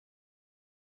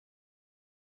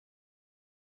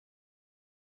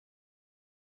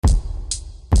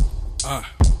Uh.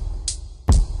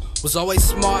 Was always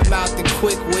smart mouthed and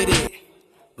quick with it,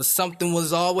 but something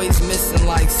was always missing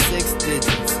like 6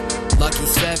 digits. Lucky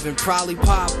 7, probably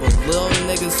Papa, little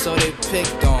niggas, so they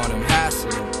picked on him,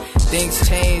 hassled him. Things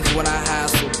changed when I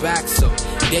hassled back, so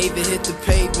David hit the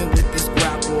pavement with this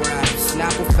grapple rap.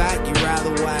 Snapple fact, you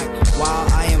rather whack, while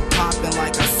I am popping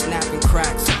like I'm snapping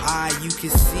cracks. So you can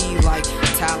see like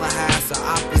Tallahassee,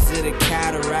 opposite of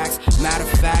cataracts. Matter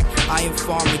of fact, I am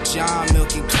Farmer John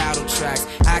milking cattle tracks.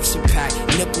 Action packed,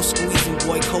 nipple squeezing,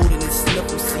 boy coding in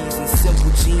sniffle season.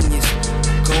 Simple genius,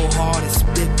 go hard and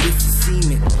spit this is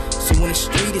semen. So when the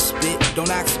street is spit, don't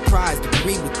act surprised,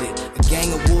 agree with it. A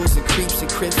gang of wolves and creeps and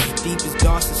crips as deep as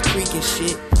Dawson's Creek and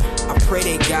shit. I pray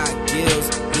they got gills,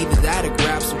 either that or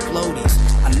grab some floaties.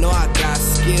 I know I got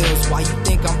skills, why you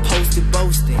think I'm posted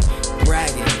boasting?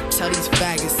 Bragging, tell these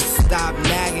faggots to stop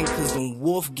nagging, cause them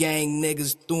Wolfgang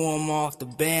niggas threw them off the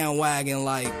bandwagon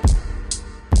like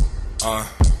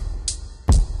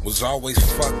was always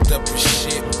fucked up as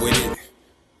shit with it,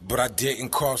 but I didn't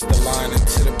cross the line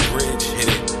until the bridge hit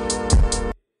it.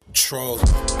 Trolls,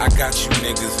 I got you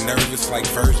niggas nervous like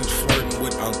virgins flirting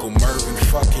with Uncle Mervin.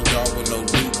 Fucking y'all with no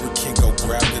lubricant, go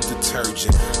grab the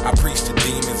detergent. I preach to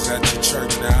demons at your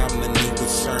church, now I'm the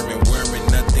newest sermon. Wearing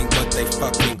nothing but they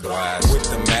fucking glass with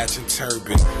the matching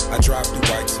turban. I drive through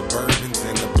white Suburbans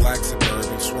and the black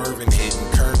Suburban, swerving, hitting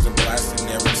curves and blasting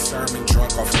every sermon,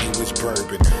 drunk off English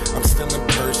bourbon. I'm stealing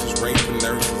purses, raping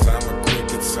nurses, I'm a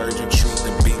crooked surgeon. Treat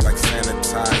the beat like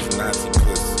sanitized Nazi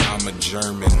pussy. I'm a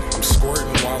German. I'm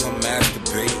squirting while I'm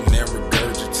masturbating and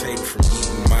regurgitating from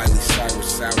eating Miley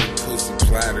Cyrus sour pussy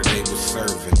platter they was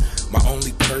serving. My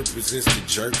only purpose is to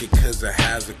jerk it cause it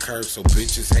has a curve, so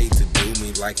bitches hate to do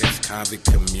me like it's convict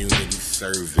community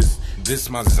service. This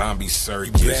my zombie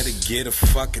circus. You better get a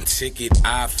fucking ticket.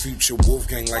 Future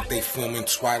Wolfgang like they filming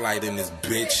Twilight in this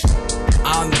bitch.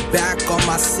 I'm back on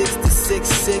my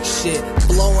 66 shit,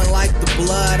 blowing like the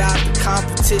blood out the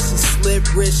competition.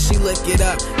 Slip wrist, she lick it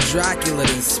up. Dracula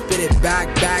then spit it back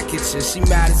at you. She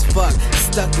mad as fuck,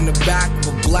 stuck in the back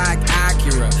of a black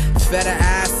Acura. Fed her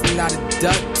ass and not a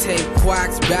duct tape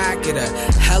quacks back at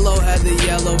her. Hello Heather,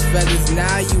 yellow feathers,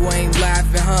 now you ain't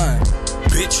laughing, huh?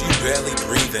 Bitch, you barely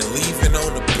breathing, leaving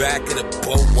on the back of the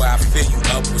boat while I fill you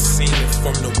up with semen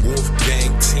from the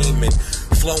Wolfgang teaming.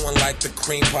 Flowing like the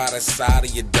cream pie side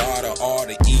of your daughter. Or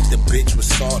to eat the bitch with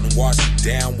salt and wash it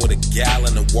down with a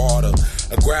gallon of water.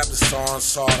 I grab the saw and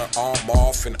saw the arm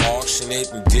off and auction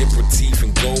it and dip her teeth and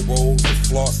go rolls and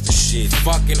floss the shit.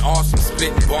 Fucking awesome,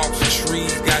 spitting barks and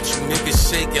trees. Got you niggas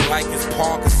shaking like it's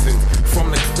Parkinson's.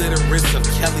 From the clitoris of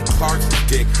Kelly Clarkson's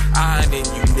dick. Ironing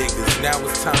you niggas, now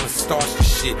it's time to start the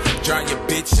shit. Drown your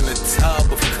bitch in a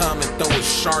tub of cum and throw a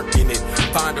shark in it.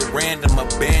 Find a random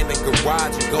abandoned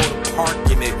garage and go to park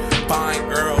in it. Find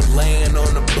Earl laying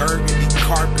on the burgundy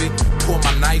carpet. Pull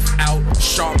my knife out,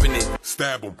 sharpen it.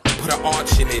 Stab him. Put an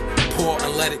arch in it. Pour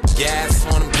and let it gas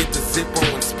on him. Get the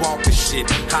Zippo and spark the shit.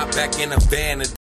 Hop back in a van and